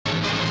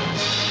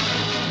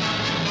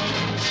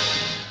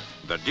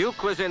The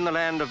Duke was in the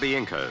land of the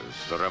Incas,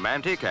 the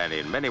romantic and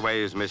in many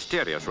ways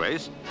mysterious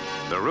race,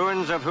 the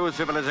ruins of whose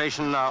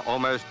civilization are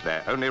almost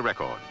their only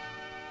record.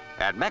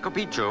 At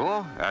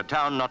Machupicchu, a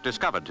town not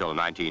discovered till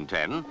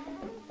 1910,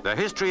 the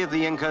history of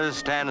the Incas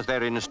stands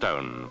there in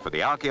stone for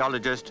the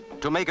archaeologist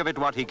to make of it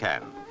what he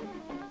can.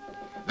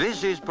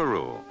 This is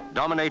Peru,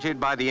 dominated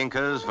by the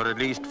Incas for at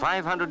least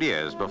 500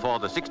 years before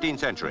the 16th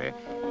century,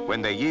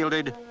 when they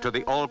yielded to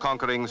the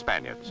all-conquering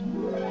Spaniards.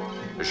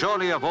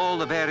 Surely of all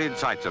the varied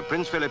sights of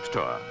Prince Philip's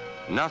tour,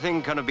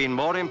 nothing can have been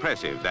more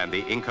impressive than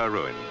the Inca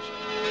ruins.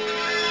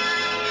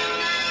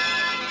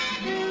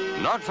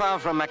 Not far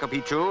from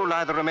Machupicchu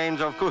lie the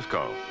remains of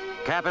Cuzco,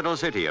 capital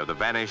city of the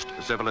vanished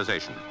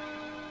civilization.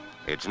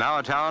 It's now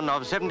a town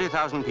of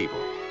 70,000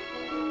 people.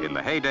 In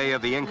the heyday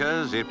of the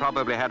Incas, it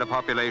probably had a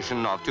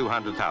population of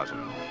 200,000.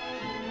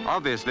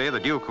 Obviously, the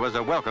Duke was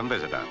a welcome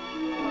visitor.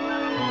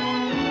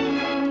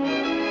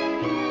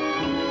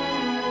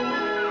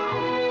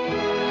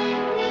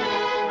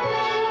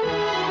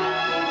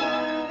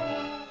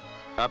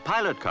 A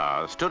pilot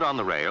car stood on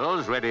the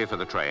rails, ready for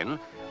the train,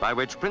 by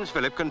which Prince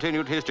Philip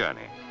continued his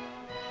journey.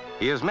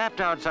 He has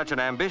mapped out such an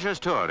ambitious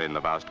tour in the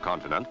vast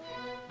continent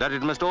that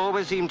it must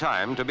always seem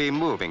time to be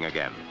moving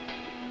again.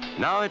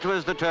 Now it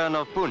was the turn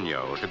of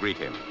Puno to greet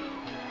him.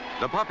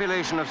 The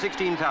population of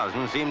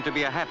 16,000 seemed to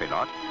be a happy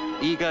lot,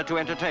 eager to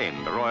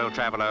entertain the royal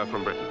traveler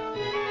from Britain.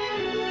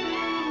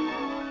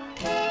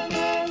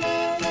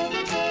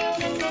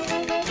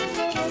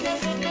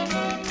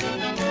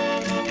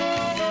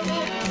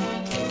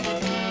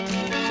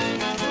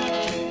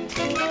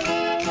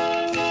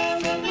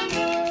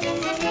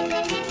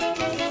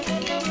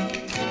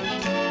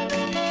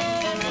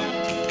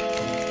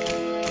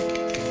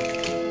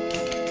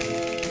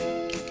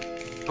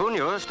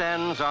 Puno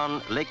stands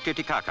on Lake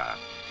Titicaca.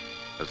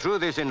 Through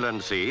this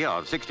inland sea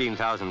of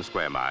 16,000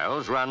 square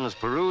miles runs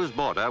Peru's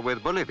border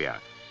with Bolivia,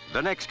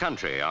 the next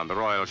country on the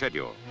royal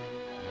schedule.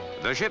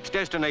 The ship's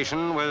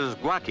destination was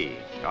Guaqui,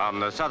 on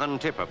the southern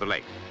tip of the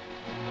lake.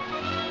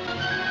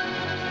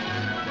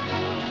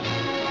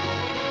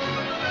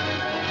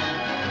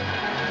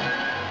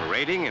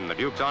 Parading in the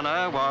Duke's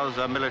honor was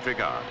a military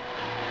guard.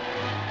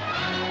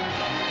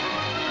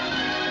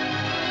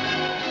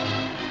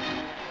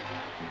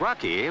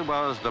 Guaqui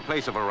was the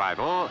place of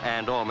arrival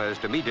and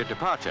almost immediate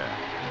departure,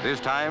 this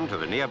time to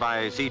the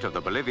nearby seat of the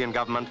Bolivian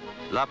government,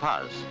 La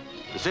Paz,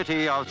 a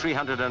city of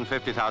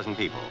 350,000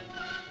 people.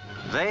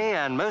 They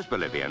and most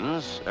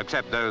Bolivians,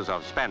 except those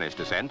of Spanish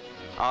descent,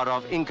 are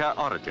of Inca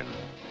origin.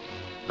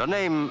 The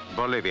name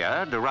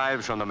Bolivia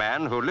derives from the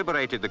man who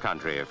liberated the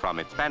country from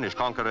its Spanish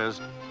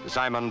conquerors,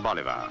 Simon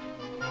Bolivar.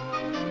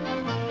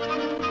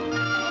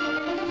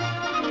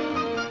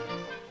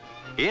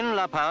 In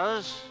La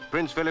Paz,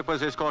 Prince Philip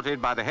was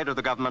escorted by the head of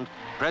the government,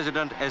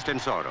 President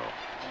Estensoro.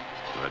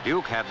 The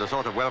Duke had the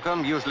sort of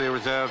welcome usually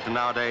reserved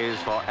nowadays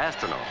for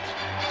astronauts.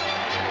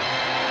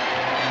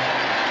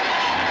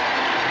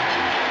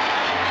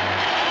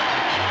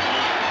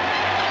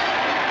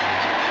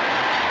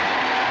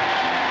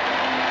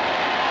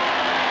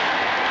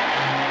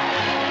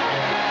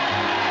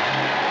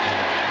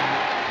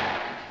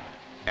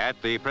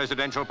 At the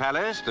presidential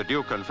palace, the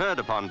Duke conferred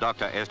upon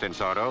Dr.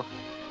 Estensoro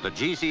the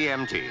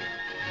GCMT.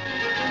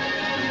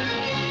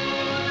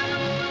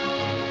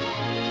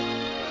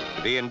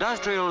 The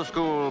industrial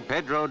school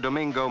Pedro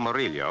Domingo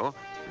Murillo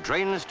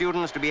trains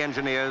students to be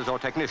engineers or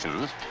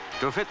technicians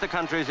to fit the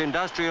country's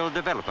industrial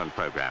development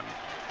program.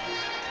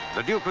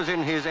 The Duke was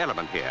in his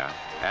element here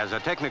as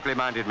a technically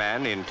minded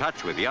man in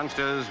touch with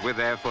youngsters with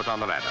their foot on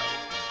the ladder.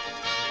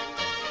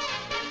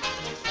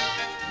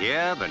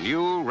 Here, the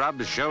new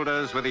rubs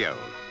shoulders with the old.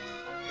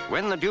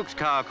 When the Duke's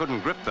car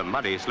couldn't grip the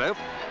muddy slope,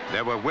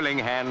 there were willing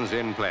hands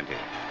in plenty.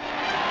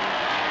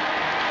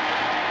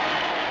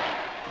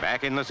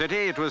 Back in the city,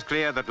 it was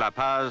clear that La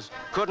Paz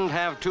couldn't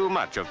have too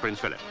much of Prince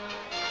Philip.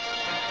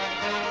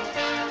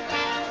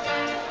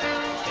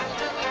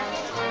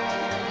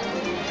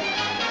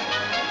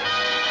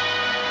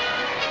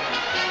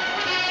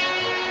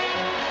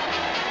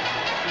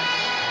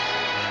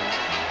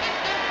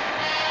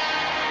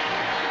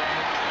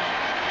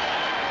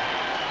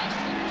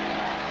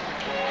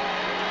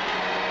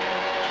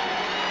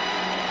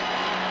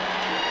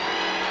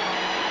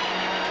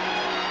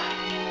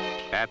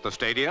 At the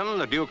stadium,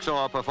 the Duke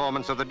saw a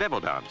performance of the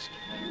Devil Dance,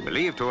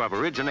 believed to have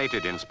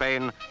originated in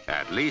Spain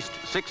at least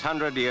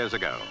 600 years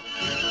ago.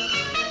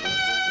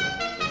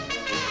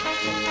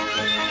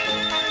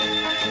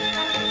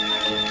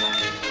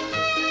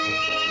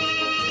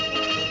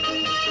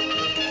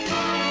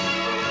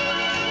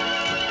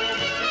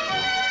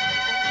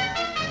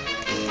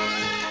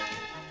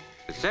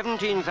 At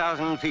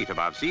 17,000 feet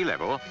above sea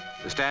level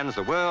stands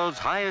the world's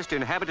highest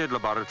inhabited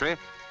laboratory,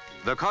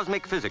 the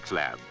Cosmic Physics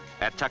Lab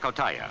at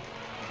Chacotaya.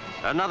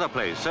 Another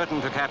place certain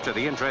to capture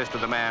the interest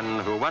of the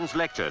man who once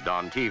lectured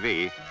on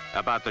TV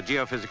about the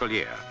geophysical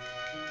year.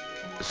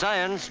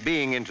 Science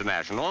being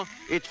international,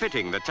 it's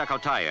fitting that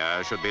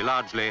Chacotaya should be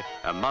largely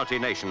a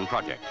multi-nation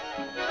project.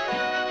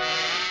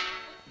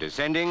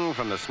 Descending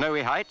from the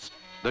snowy heights,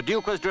 the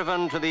Duke was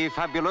driven to the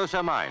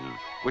Fabulosa mine,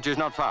 which is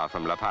not far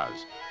from La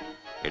Paz.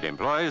 It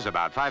employs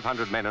about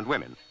 500 men and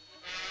women.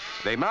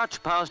 They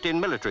march past in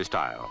military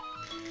style.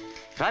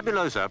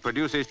 Fabulosa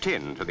produces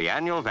tin to the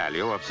annual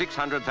value of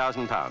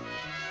 600,000 pounds.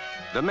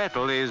 The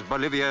metal is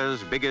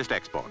Bolivia's biggest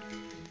export.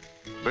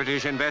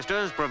 British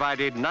investors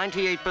provided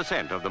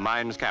 98% of the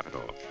mine's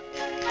capital.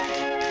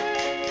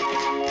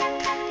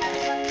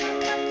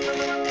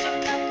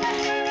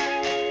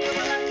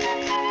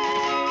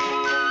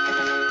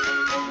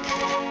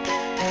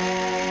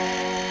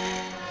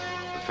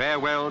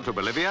 Farewell to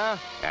Bolivia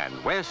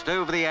and west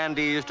over the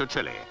Andes to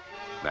Chile,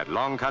 that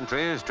long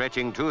country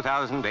stretching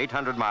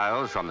 2,800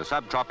 miles from the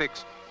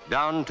subtropics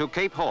down to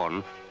Cape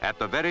Horn at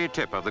the very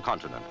tip of the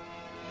continent.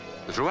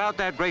 Throughout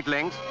that great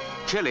length,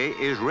 Chile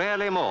is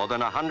rarely more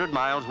than 100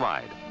 miles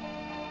wide.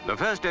 The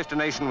first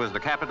destination was the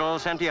capital,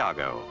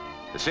 Santiago,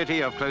 a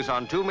city of close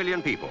on 2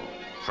 million people,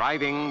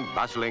 thriving,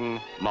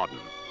 bustling, modern.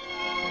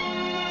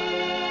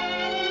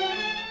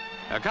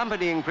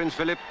 Accompanying Prince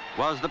Philip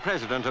was the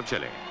President of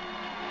Chile.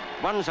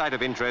 One side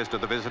of interest to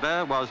the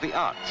visitor was the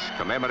arch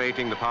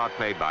commemorating the part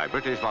played by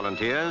British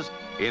volunteers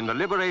in the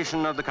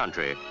liberation of the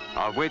country,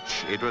 of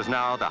which it was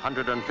now the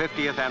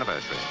 150th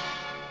anniversary.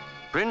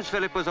 Prince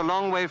Philip was a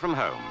long way from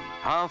home,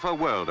 half a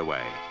world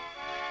away.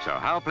 So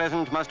how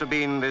pleasant must have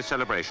been this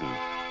celebration,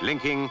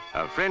 linking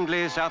a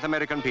friendly South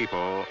American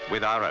people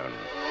with our own.